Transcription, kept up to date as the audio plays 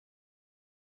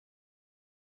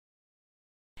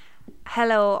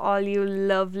Hello, all you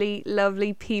lovely,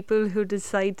 lovely people who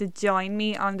decide to join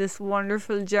me on this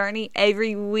wonderful journey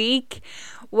every week.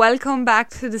 Welcome back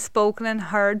to the Spoken and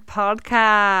Heard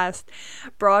podcast,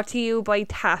 brought to you by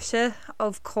Tasha,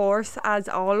 of course, as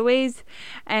always.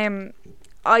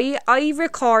 I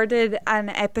recorded an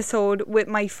episode with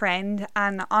my friend,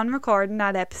 and on recording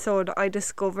that episode, I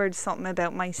discovered something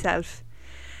about myself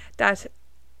that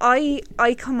I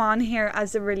come on here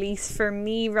as a release for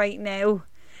me right now.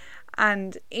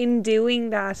 And in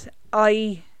doing that,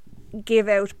 I give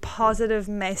out positive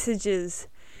messages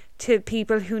to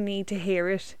people who need to hear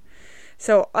it.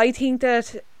 So I think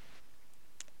that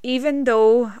even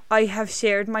though I have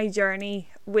shared my journey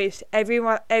with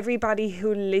everybody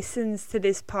who listens to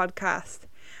this podcast,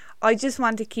 I just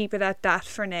want to keep it at that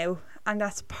for now. And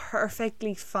that's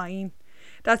perfectly fine.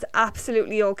 That's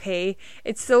absolutely okay.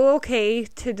 It's so okay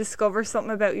to discover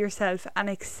something about yourself and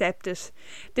accept it.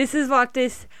 This is what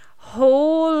this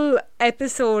whole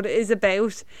episode is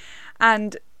about,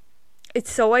 and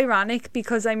it's so ironic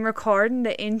because I'm recording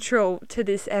the intro to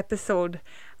this episode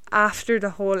after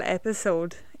the whole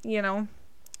episode,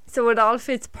 so it all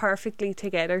fits perfectly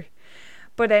together.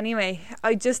 But anyway,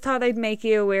 I just thought I'd make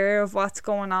you aware of what's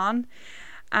going on,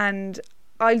 and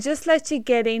I'll just let you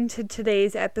get into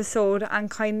today's episode and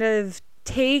kind of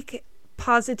take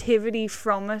positivity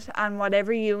from it and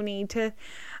whatever you need to,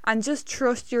 and just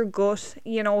trust your gut.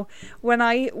 When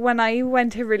I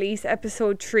went to release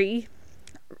episode 3,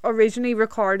 originally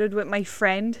recorded with my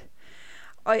friend,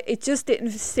 it just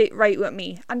didn't sit right with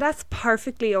me, and that's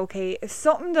perfectly okay. If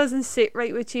something doesn't sit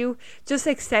right with you, just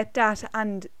accept that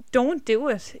and don't do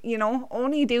it.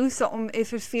 Only do something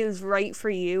if it feels right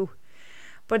for you.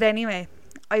 But anyway,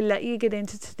 I'll let you get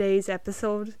into today's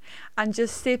episode and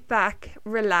just sit back,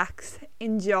 relax,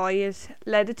 enjoy it,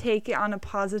 let it take you on a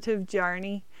positive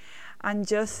journey, and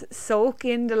just soak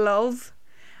in the love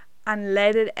and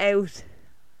let it out.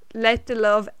 Let the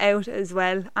love out as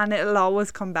well, and it'll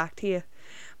always come back to you.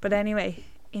 But anyway,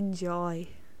 enjoy.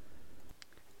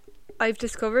 I've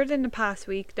discovered in the past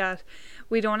week that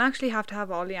we don't actually have to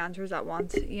have all the answers at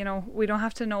once. We don't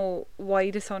have to know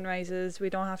why the sun rises. We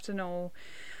don't have to know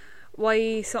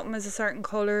why something is a certain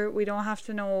colour. We don't have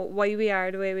to know why we are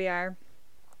the way we are.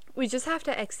 We just have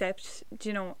to accept,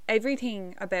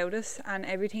 everything about us and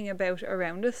everything about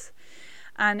around us.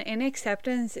 And in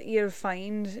acceptance, you'll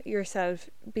find yourself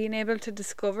being able to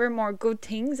discover more good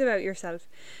things about yourself.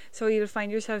 So you'll find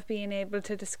yourself being able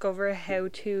to discover how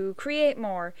to create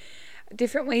more,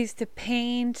 different ways to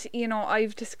paint.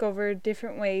 I've discovered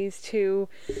different ways to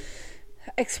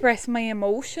express my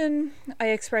emotion. I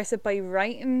express it by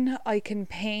writing. I can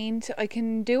paint. I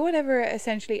can do whatever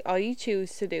essentially I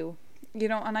choose to do.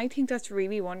 And I think that's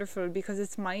really wonderful because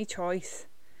it's my choice.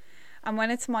 And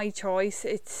when it's my choice,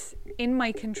 it's in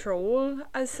my control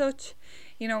as such.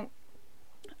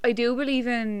 I do believe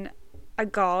in a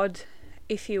God,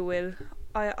 if you will.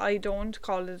 I don't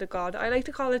call it a God. I like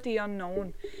to call it the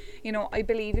unknown. I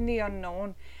believe in the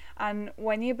unknown. And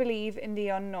when you believe in the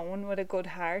unknown with a good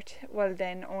heart, well,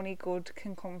 then only good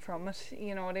can come from it.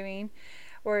 You know what I mean?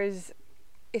 Whereas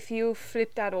if you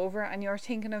flip that over and you're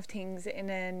thinking of things in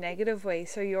a negative way,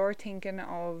 so you're thinking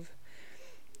of,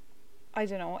 I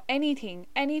don't know, anything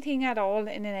at all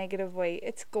in a negative way,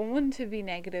 it's going to be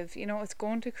negative. It's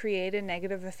going to create a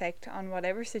negative effect on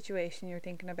whatever situation you're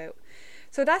thinking about.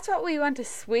 So that's what we want to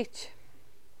switch.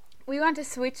 We want to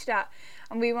switch that,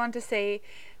 and we want to say,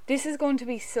 this is going to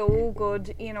be so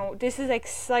good. This is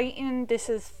exciting, this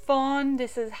is fun,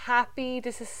 this is happy,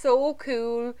 this is so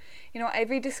cool.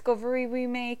 Every discovery we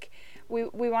make,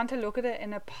 we want to look at it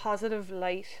in a positive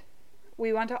light.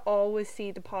 We want to always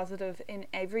see the positive in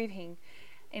everything,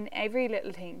 in every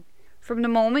little thing. From the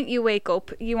moment you wake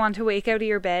up, you want to wake out of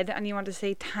your bed and you want to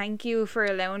say, thank you for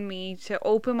allowing me to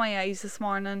open my eyes this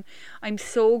morning. I'm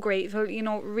so grateful.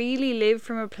 Really live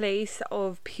from a place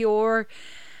of pure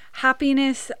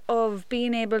happiness, of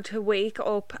being able to wake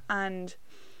up and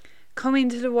come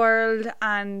into the world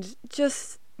and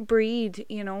just breathe.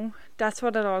 That's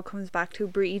what it all comes back to,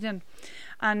 breathing.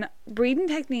 And breathing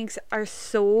techniques are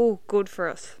so good for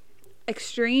us,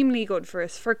 extremely good for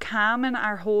us, for calming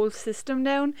our whole system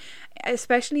down,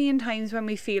 especially in times when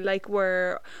we feel like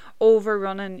we're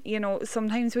overrunning.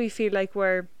 Sometimes we feel like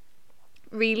we're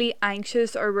really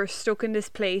anxious or we're stuck in this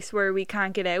place where we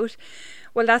can't get out.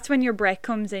 Well, that's when your breath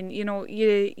comes in.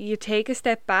 You take a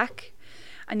step back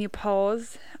and you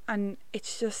pause, and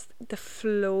it's just the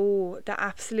flow, the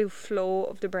absolute flow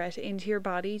of the breath into your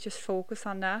body. Just focus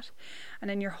on that, and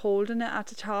then you're holding it at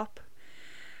the top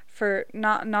for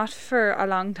not for a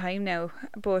long time now,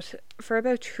 but for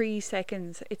about 3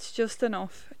 seconds. It's just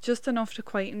enough to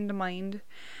quieten the mind,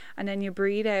 and then you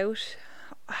breathe out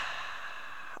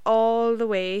all the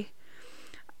way.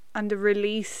 And the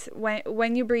release,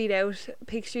 when you breathe out,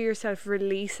 picture yourself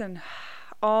releasing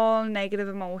all negative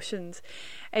emotions,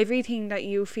 everything that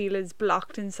you feel is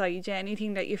blocked inside you,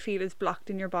 anything that you feel is blocked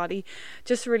in your body.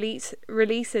 Just release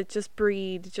it. Just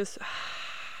breathe. Just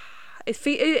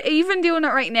even doing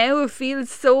it right now, it feels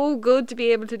so good to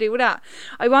be able to do that.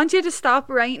 I want you to stop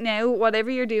right now,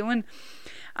 whatever you're doing,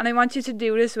 and I want you to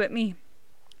do this with me.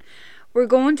 We're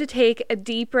going to take a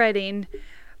deep breath in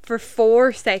for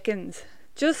 4 seconds.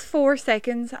 Just 4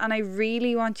 seconds, and I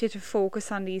really want you to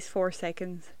focus on these 4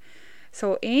 seconds.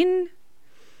 So in,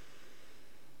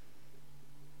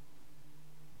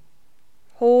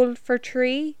 hold for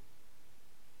 3,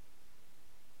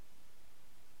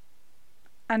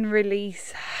 and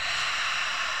release.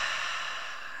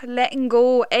 Letting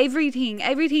go everything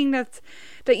that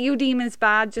you deem as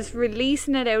bad, just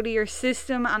releasing it out of your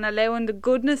system and allowing the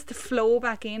goodness to flow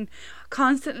back in,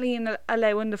 constantly, and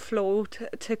allowing the flow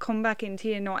to come back into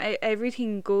you.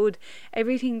 Everything good,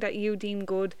 everything that you deem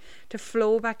good, to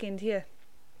flow back into you.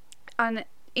 And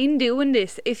in doing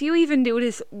this, if you even do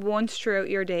this once throughout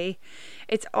your day,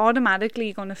 it's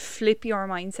automatically going to flip your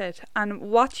mindset and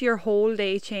watch your whole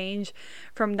day change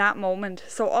from that moment.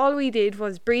 So all we did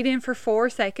was breathe in for 4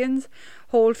 seconds,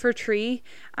 hold for 3,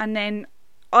 and then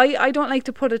I don't like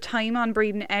to put a time on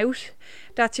breathing out.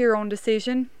 That's your own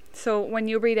decision. So when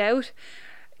you breathe out,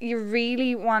 you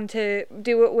really want to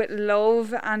do it with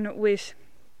love and with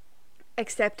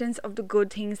acceptance of the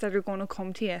good things that are going to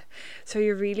come to you. So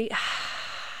you really,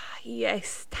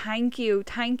 yes, thank you,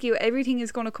 everything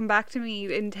is going to come back to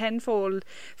me in tenfold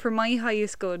for my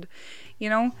highest good,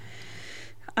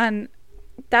 and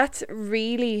that's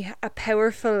really a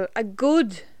powerful, a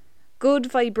good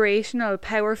vibrational,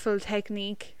 powerful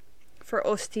technique for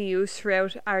us to use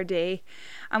throughout our day.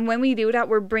 And when we do that,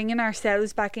 we're bringing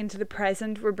ourselves back into the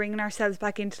present, we're bringing ourselves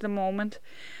back into the moment,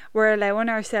 we're allowing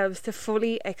ourselves to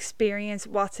fully experience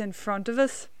what's in front of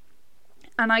us.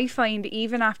 And I find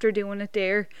even after doing it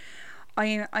there,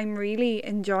 I'm really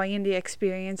enjoying the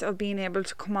experience of being able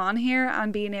to come on here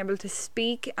and being able to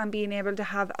speak and being able to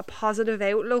have a positive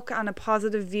outlook and a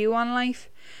positive view on life.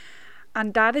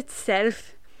 And that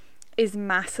itself is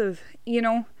massive,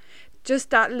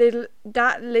 just that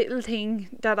little thing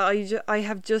that I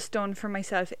have just done for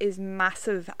myself is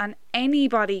massive, and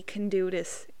anybody can do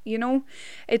this.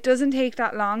 It doesn't take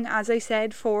that long. As I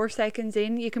said, 4 seconds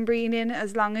in, you can breathe in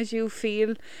as long as you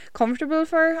feel comfortable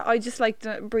for. I just like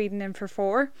breathing in for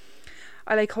 4.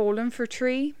 I like holding for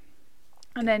 3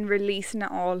 and then releasing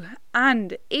it all.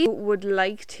 And if you would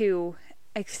like to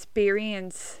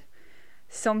experience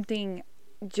something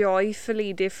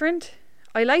joyfully different,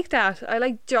 I like that. I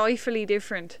like joyfully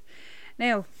different.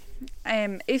 Now,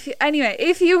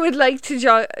 if you would like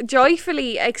to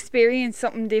joyfully experience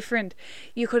something different,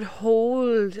 you could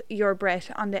hold your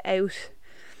breath on the out.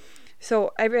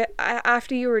 So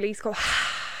after you release, go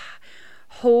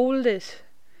hold it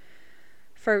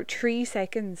for 3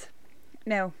 seconds.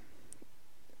 Now,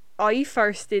 I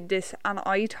first did this and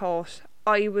I thought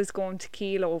I was going to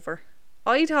keel over.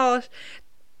 I thought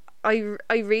I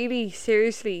really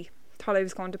seriously thought I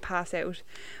was going to pass out.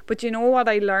 But you know what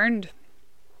I learned?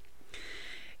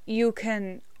 You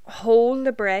can hold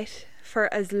the breath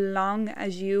for as long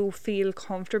as you feel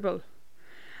comfortable.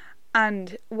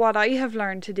 And what I have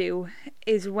learned to do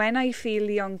is when I feel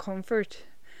the uncomfort,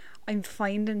 I'm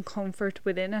finding comfort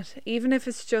within it. Even if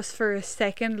it's just for a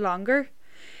second longer,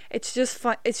 it's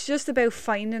just about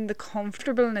finding the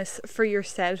comfortableness for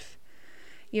yourself.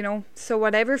 So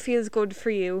whatever feels good for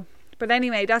you. But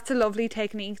anyway, that's a lovely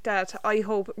technique that I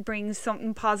hope brings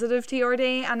something positive to your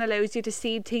day and allows you to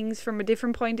see things from a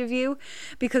different point of view,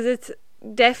 because it's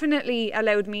definitely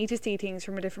allowed me to see things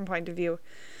from a different point of view.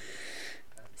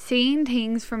 Seeing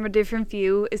things from a different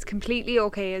view is completely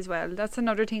okay as well. That's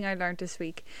another thing I learned this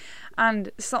week.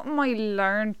 And something I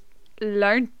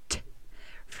learnt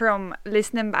from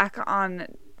listening back on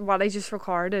what I just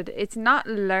recorded. It's not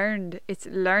learned, it's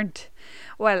learnt.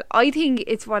 Well, I think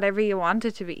it's whatever you want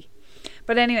it to be.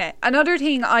 But anyway, another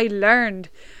thing I learned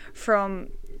from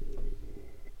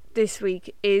this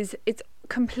week is it's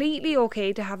completely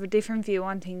okay to have a different view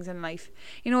on things in life.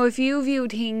 If you view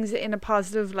things in a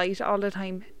positive light all the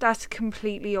time, that's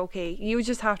completely okay. You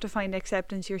just have to find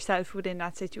acceptance yourself within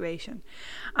that situation.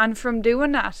 And from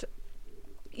doing that,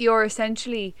 you're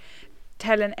essentially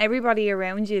telling everybody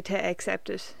around you to accept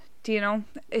it.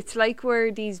 It's like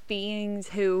we're these beings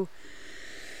who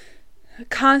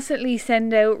constantly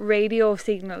send out radio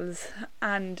signals,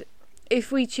 and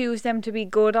if we choose them to be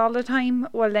good all the time,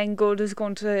 well then good is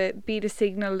going to be the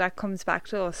signal that comes back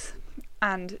to us.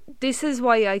 And this is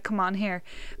why I come on here,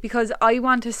 because I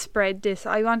want to spread this.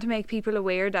 I want to make people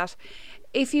aware that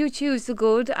if you choose the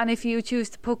good and if you choose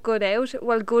to put good out,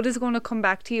 well, good is going to come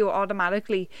back to you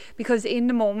automatically, because in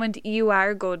the moment you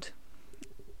are good.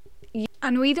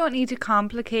 And we don't need to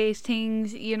complicate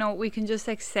things, you know, we can just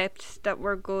accept that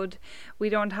we're good. We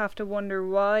don't have to wonder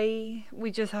why,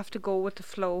 we just have to go with the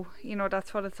flow. You know,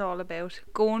 that's what it's all about.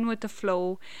 Going with the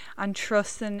flow and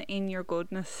trusting in your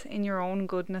goodness, in your own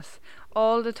goodness,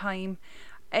 all the time.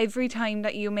 Every time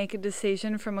that you make a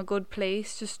decision from a good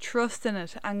place, just trust in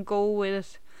it and go with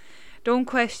it. Don't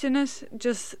question it,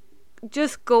 just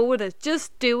go with it,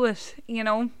 just do it, you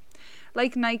know.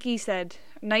 Like Nike said.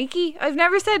 Nike? I've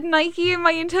never said Nike in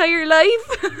my entire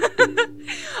life.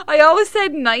 I always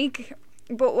said Nike,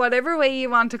 but whatever way you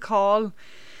want to call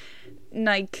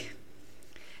Nike,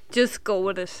 just go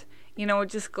with it. You know,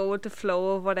 just go with the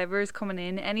flow of whatever is coming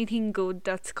in, anything good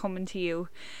that's coming to you.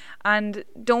 And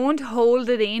don't hold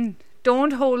it in.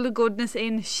 Don't hold the goodness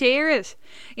in. Share it.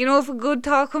 You know, if a good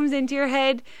thought comes into your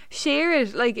head, share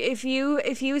it. Like if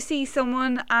you see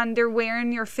someone and they're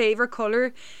wearing your favourite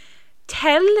colour,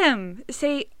 tell them,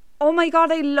 say, oh my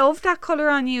god, I love that colour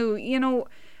on you, you know,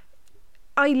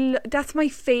 that's my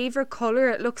favourite colour,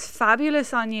 it looks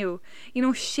fabulous on you. You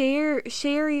know, share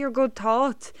your good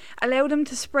thoughts, allow them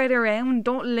to spread around,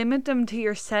 don't limit them to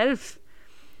yourself.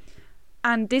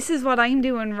 And this is what I'm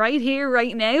doing right here,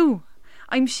 right now.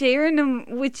 I'm sharing them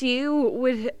with you,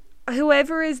 with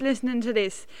whoever is listening to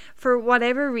this, for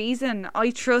whatever reason. I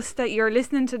trust that you're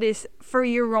listening to this for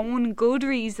your own good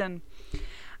reason.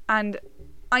 And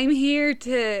I'm here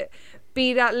to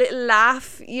be that little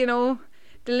laugh, you know,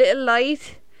 the little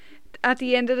light at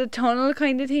the end of the tunnel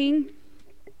kind of thing.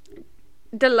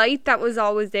 The light that was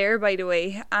always there, by the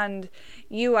way, and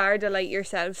you are the light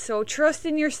yourself. So trust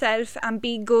in yourself and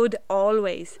be good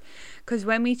always, because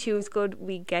when we choose good,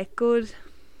 we get good.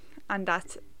 And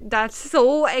that's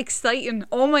so exciting.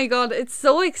 Oh my god, it's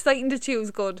so exciting to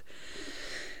choose good.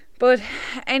 But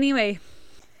anyway,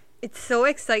 it's so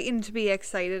exciting to be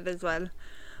excited as well.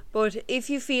 But if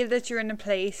you feel that you're in a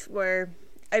place where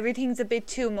everything's a bit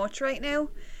too much right now,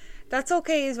 that's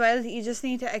okay as well. You just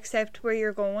need to accept where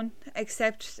you're going,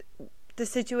 accept the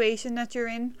situation that you're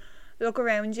in, look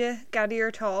around you, gather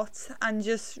your thoughts, and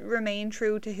just remain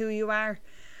true to who you are.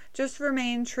 Just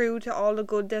remain true to all the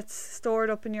good that's stored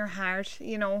up in your heart,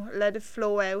 you know, let it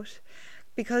flow out,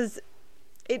 because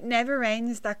it never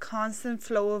ends. That constant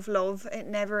flow of love, it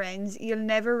never ends. You'll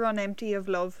never run empty of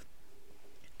love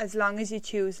as long as you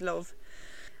choose love.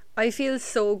 I feel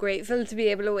so grateful to be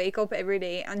able to wake up every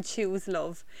day and choose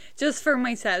love. Just for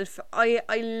myself, I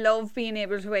love being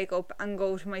able to wake up and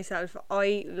go to myself,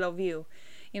 I love you,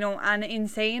 you know. And in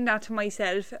saying that to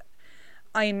myself,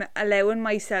 I'm allowing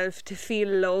myself to feel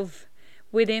love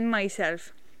within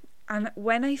myself. And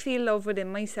when I feel love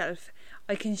within myself,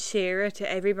 I can share it to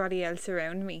everybody else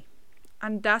around me.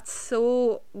 And that's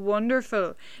so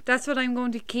wonderful. That's what I'm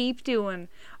going to keep doing,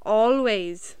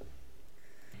 always.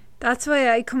 That's why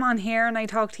I come on here and I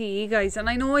talk to you guys. And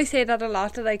I know I say that a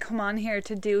lot, that I come on here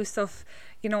to do stuff,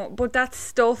 you know, but that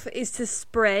stuff is to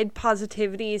spread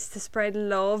positivity, is to spread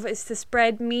love, is to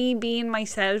spread me being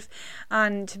myself,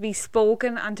 and to be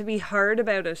spoken and to be heard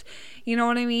about it. You know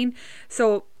what I mean?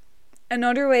 So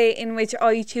another way in which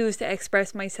I choose to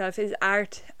express myself is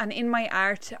art. And in my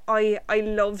art, I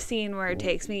love seeing where it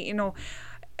takes me. You know,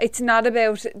 it's not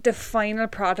about the final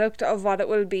product of what it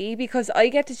will be, because I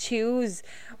get to choose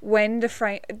when the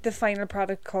final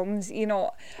product comes. You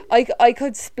know, I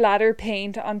could splatter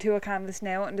paint onto a canvas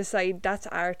now and decide that's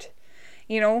art,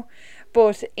 you know.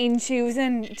 But in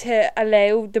choosing to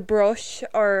allow the brush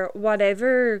or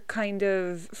whatever kind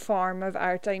of form of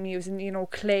art I'm using, you know,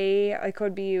 clay, I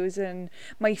could be using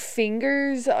my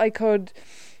fingers, I could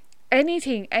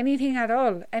anything at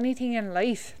all, anything in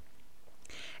life.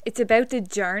 It's about the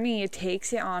journey it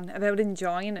takes you on, about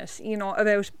enjoying it, you know,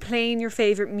 about playing your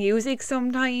favourite music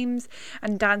sometimes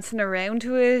and dancing around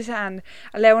to it and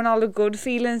allowing all the good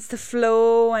feelings to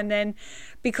flow. And then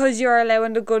because you're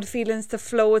allowing the good feelings to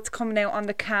flow, it's coming out on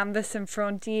the canvas in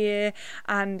front of you.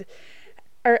 And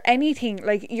or anything,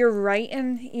 like you're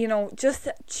writing, you know, just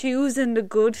choosing the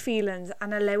good feelings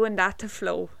and allowing that to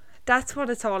flow. That's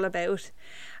what it's all about.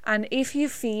 And if you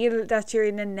feel that you're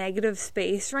in a negative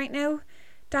space right now,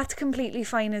 that's completely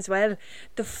fine as well.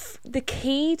 The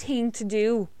key thing to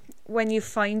do when you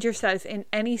find yourself in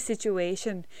any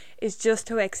situation is just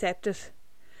to accept it.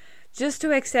 Just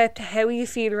to accept how you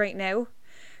feel right now.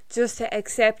 just to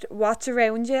accept what's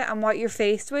around you and what you're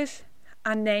faced with,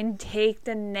 and then take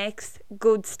the next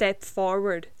good step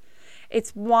forward.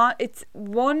 It's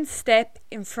one step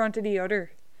in front of the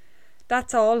other.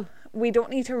 That's all. We don't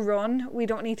need to run, we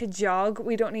don't need to jog,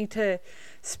 we don't need to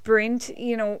sprint,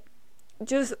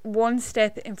 just one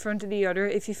step in front of the other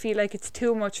if you feel like it's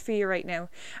too much for you right now.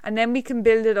 And then we can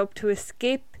build it up to a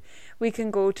skip. We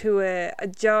can go to a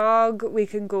jog, we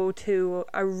can go to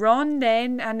a run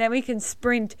then, and then we can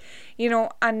sprint,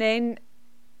 and then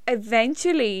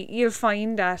eventually you'll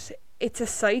find that it's a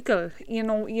cycle.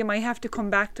 You might have to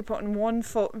come back to putting one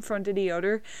foot in front of the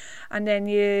other, and then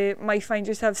you might find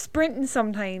yourself sprinting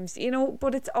sometimes,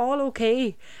 but it's all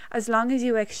okay as long as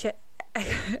you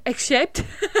accept.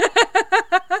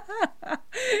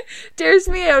 There's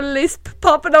me a lisp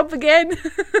popping up again.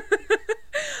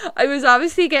 I was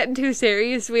obviously getting too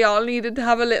serious. We all needed to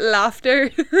have a little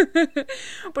laughter.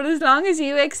 But as long as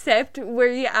you accept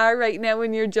where you are right now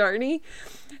in your journey,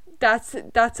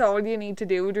 that's all you need to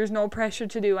do. There's no pressure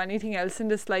to do anything else in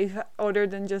this life other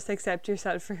than just accept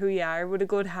yourself for who you are with a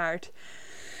good heart.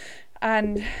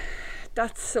 And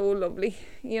that's so lovely.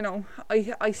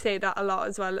 I say that a lot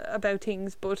as well about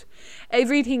things, but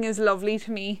everything is lovely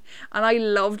to me, and I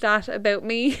love that about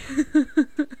me.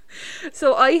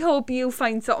 So I hope you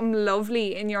find something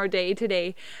lovely in your day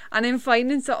today, and in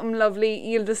finding something lovely,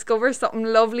 you'll discover something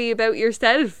lovely about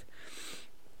yourself.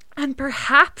 And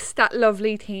perhaps that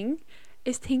lovely thing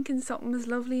is thinking something was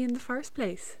lovely in the first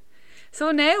place.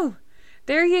 So now,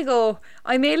 there you go.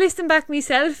 I may listen back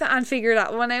myself and figure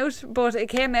that one out, but it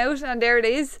came out and there it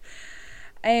is.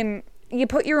 You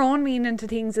put your own meaning to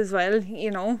things as well,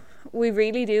 We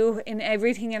really do. In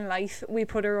everything in life, we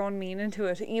put our own meaning to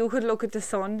it. You could look at the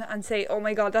sun and say, oh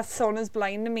my God, that sun is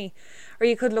blinding me. Or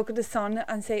you could look at the sun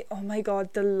and say, oh my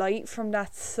God, the light from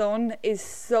that sun is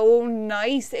so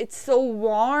nice. It's so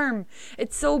warm.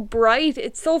 It's so bright.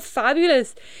 It's so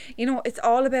fabulous. It's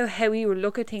all about how you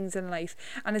look at things in life.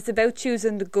 And it's about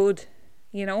choosing the good,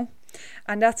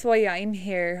 And that's why I'm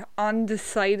here on the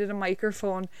side of the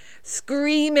microphone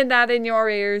screaming that in your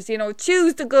ears,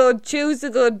 choose the good,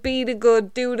 be the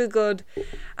good, do the good,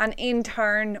 and in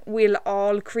turn we'll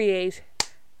all create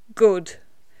good.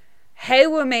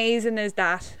 How amazing is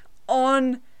that?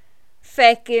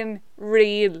 Unfeckin'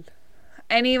 real.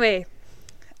 Anyway,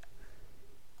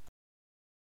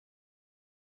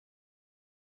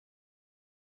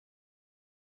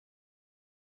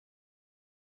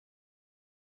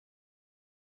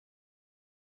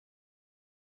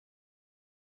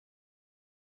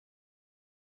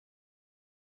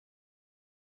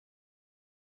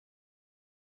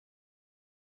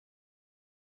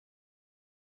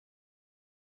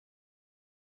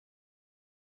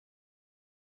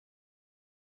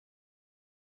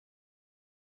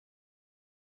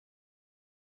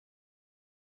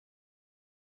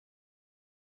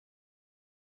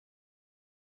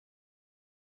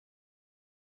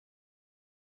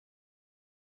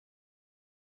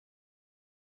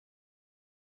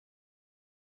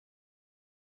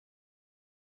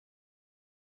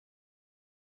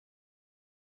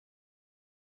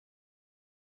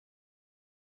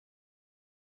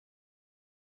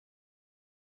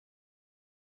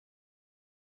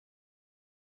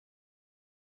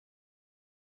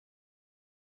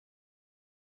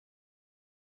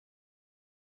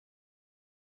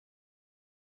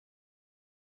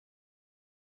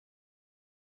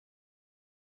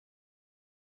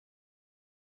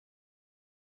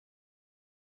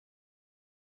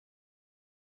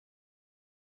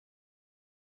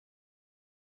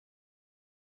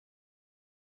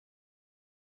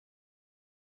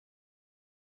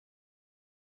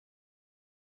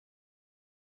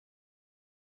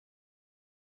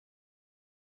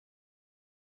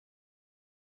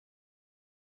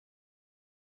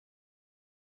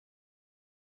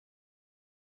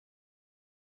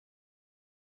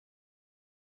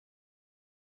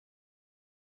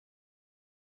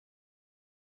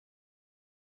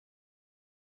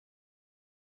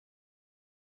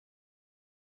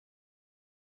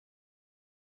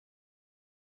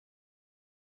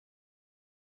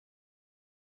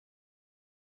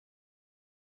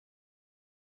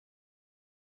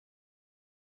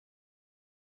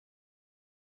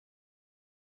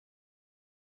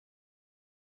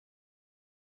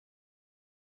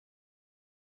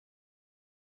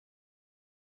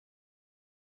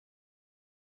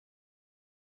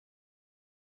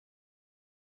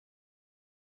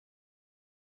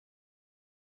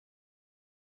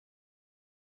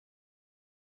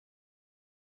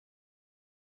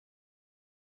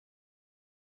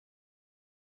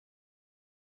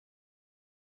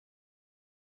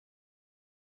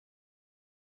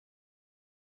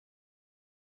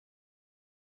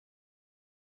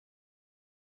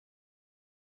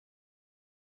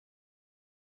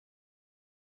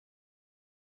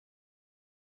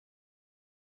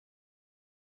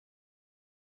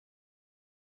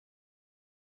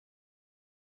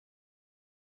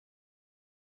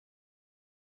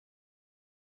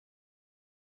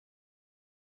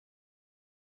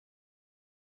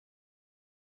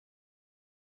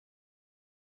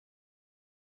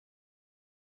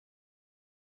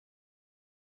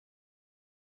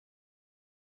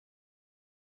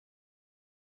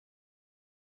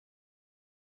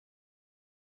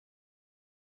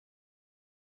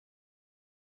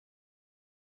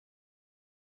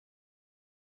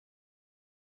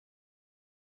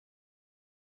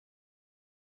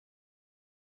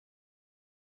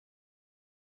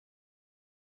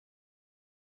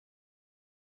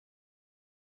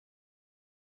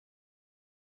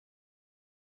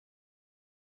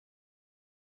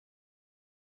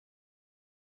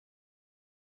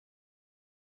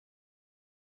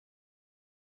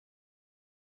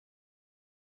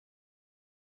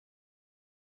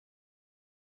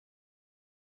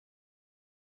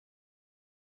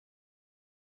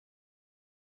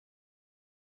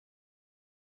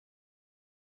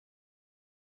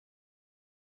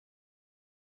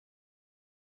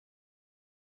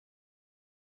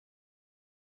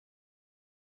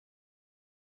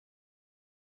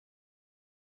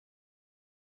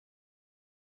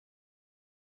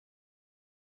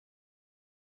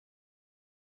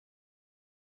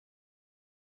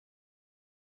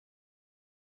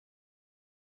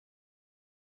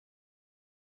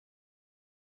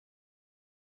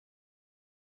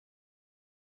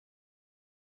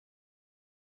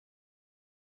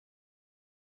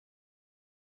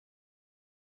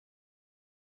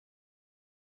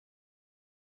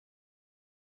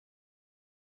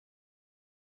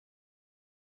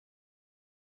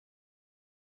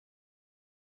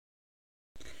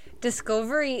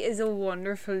 Discovery is a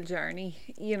wonderful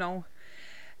journey, you know,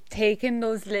 taking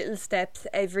those little steps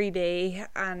every day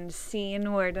and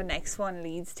seeing where the next one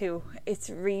leads to.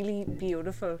 It's really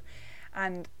beautiful.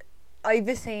 And I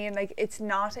was saying, like, it's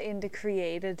not in the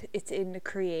created, it's in the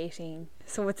creating.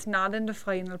 So it's not in the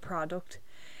final product,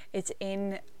 it's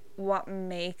in what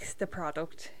makes the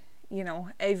product, you know,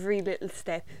 every little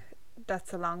step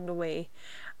that's along the way.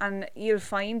 And you'll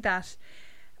find that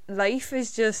life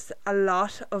is just a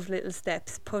lot of little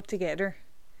steps put together.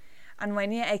 And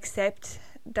when you accept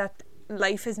that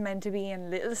life is meant to be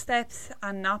in little steps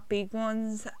and not big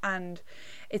ones, and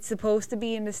it's supposed to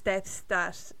be in the steps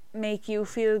that make you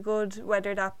feel good,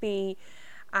 whether that be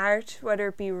art, whether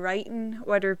it be writing,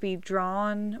 whether it be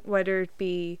drawing, whether it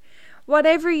be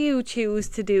whatever you choose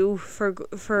to do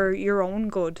for your own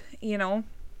good, you know.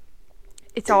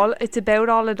 It's about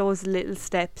all of those little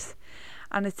steps,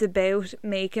 and it's about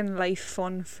making life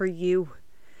fun for you.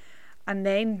 And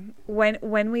then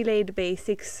when we lay the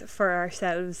basics for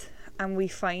ourselves and we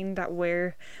find that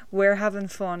we're having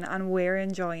fun and we're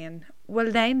enjoying,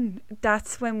 well, then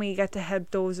that's when we get to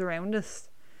help those around us.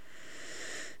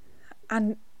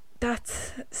 And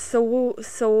that's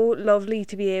so lovely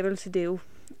to be able to do.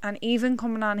 And even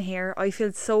coming on here, I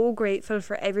feel so grateful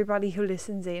for everybody who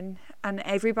listens in and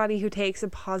everybody who takes a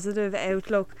positive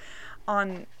outlook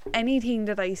on anything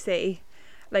that I say.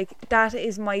 Like, that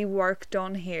is my work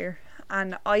done here,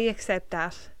 and I accept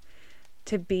that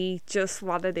to be just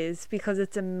what it is, because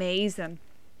it's amazing.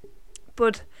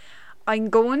 But I'm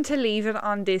going to leave it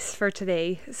on this for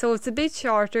today. So it's a bit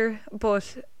shorter,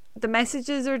 but the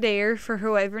messages are there for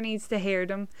whoever needs to hear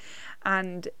them,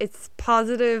 and it's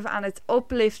positive and it's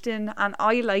uplifting, and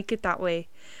I like it that way.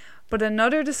 But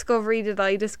another discovery that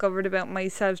I discovered about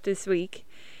myself this week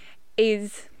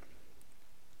is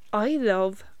I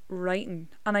love writing.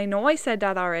 And I know I said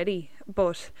that already,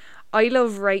 but I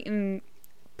love writing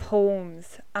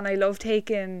poems, and I love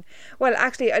taking, well,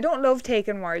 actually I don't love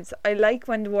taking words. I like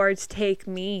when the words take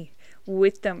me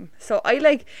with them. So I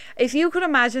like, if you could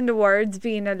imagine the words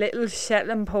being a little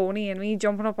Shetland pony and me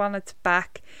jumping up on its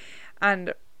back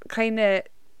and kind of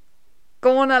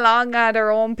going along at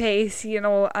our own pace, you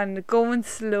know, and going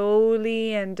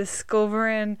slowly and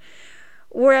discovering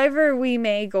wherever we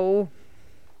may go.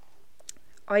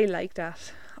 I like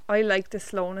that. I like the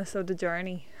slowness of the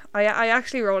journey. I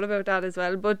actually wrote about that as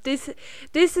well. But this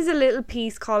is a little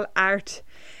piece called Art,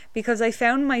 because I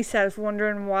found myself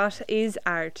wondering, what is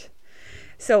art?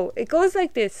 So it goes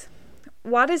like this.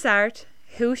 What is art?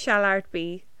 Who shall art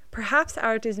be? Perhaps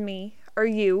art is me, or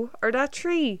you, or that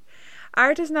tree.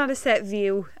 Art is not a set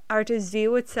view. Art is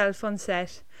view itself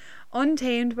unset,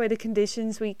 untamed by the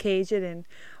conditions we cage it in.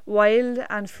 Wild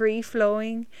and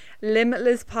free-flowing,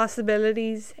 limitless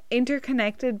possibilities,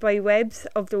 interconnected by webs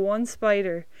of the one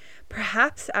spider.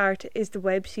 Perhaps art is the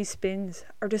web she spins,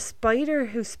 or the spider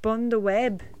who spun the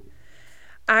web.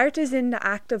 Art is in the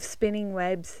act of spinning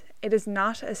webs. It is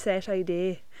not a set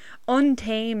idea.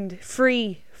 Untamed,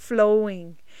 free,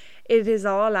 flowing. It is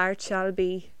all art shall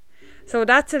be. So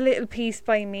that's a little piece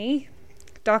by me,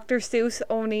 Dr. Seuss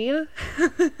O'Neill.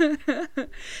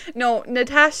 No,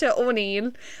 Natasha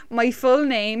O'Neill, my full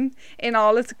name in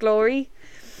all its glory.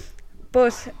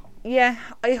 But yeah,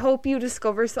 I hope you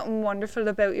discover something wonderful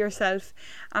about yourself,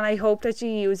 and I hope that you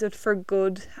use it for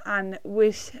good and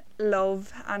with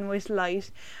love and with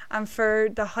light and for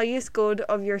the highest good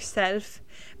of yourself,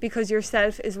 because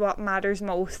yourself is what matters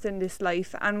most in this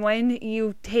life. And when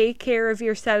you take care of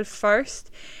yourself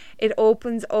first, it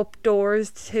opens up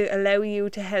doors to allow you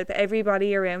to help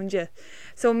everybody around you.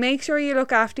 So make sure you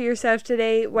look after yourself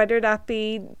today, whether that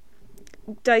be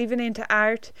diving into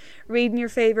art, reading your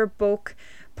favourite book,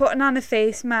 putting on a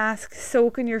face mask,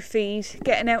 soaking your feet,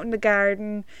 getting out in the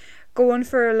garden, going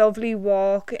for a lovely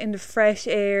walk in the fresh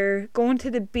air, going to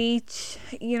the beach.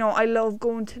 You know, I love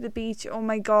going to the beach. Oh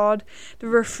my God, the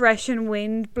refreshing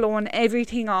wind blowing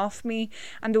everything off me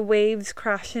and the waves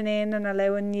crashing in and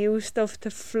allowing new stuff to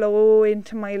flow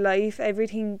into my life,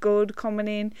 everything good coming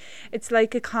in. It's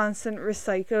like a constant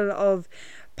recycle of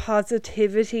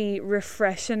positivity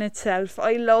refreshing itself.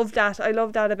 I love that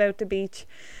about the beach.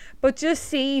 But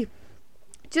just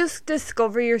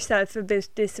discover yourself a bit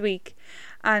this week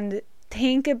and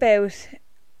think about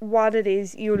what it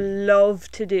is you love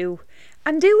to do,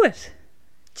 and do it.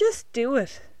 Just do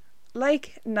it.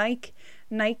 Like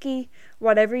Nike,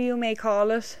 whatever you may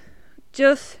call it,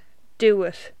 just do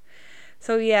it.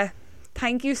 So yeah,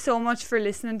 thank you so much for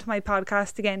listening to my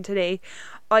podcast again today.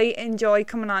 I enjoy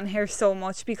coming on here so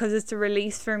much because it's a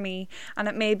release for me, and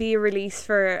it may be a release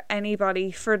for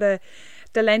anybody for the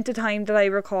length of time that I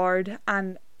record.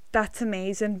 And that's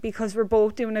amazing, because we're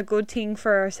both doing a good thing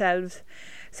for ourselves.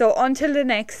 So until the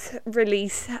next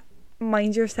release,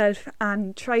 mind yourself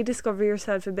and try discover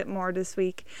yourself a bit more this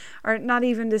week, or not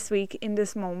even this week, in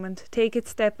this moment. Take it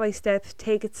step by step,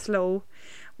 take it slow,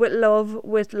 with love,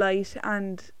 with light,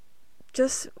 and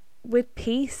just with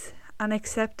peace and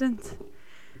acceptance.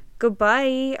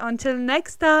 Goodbye until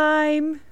next time.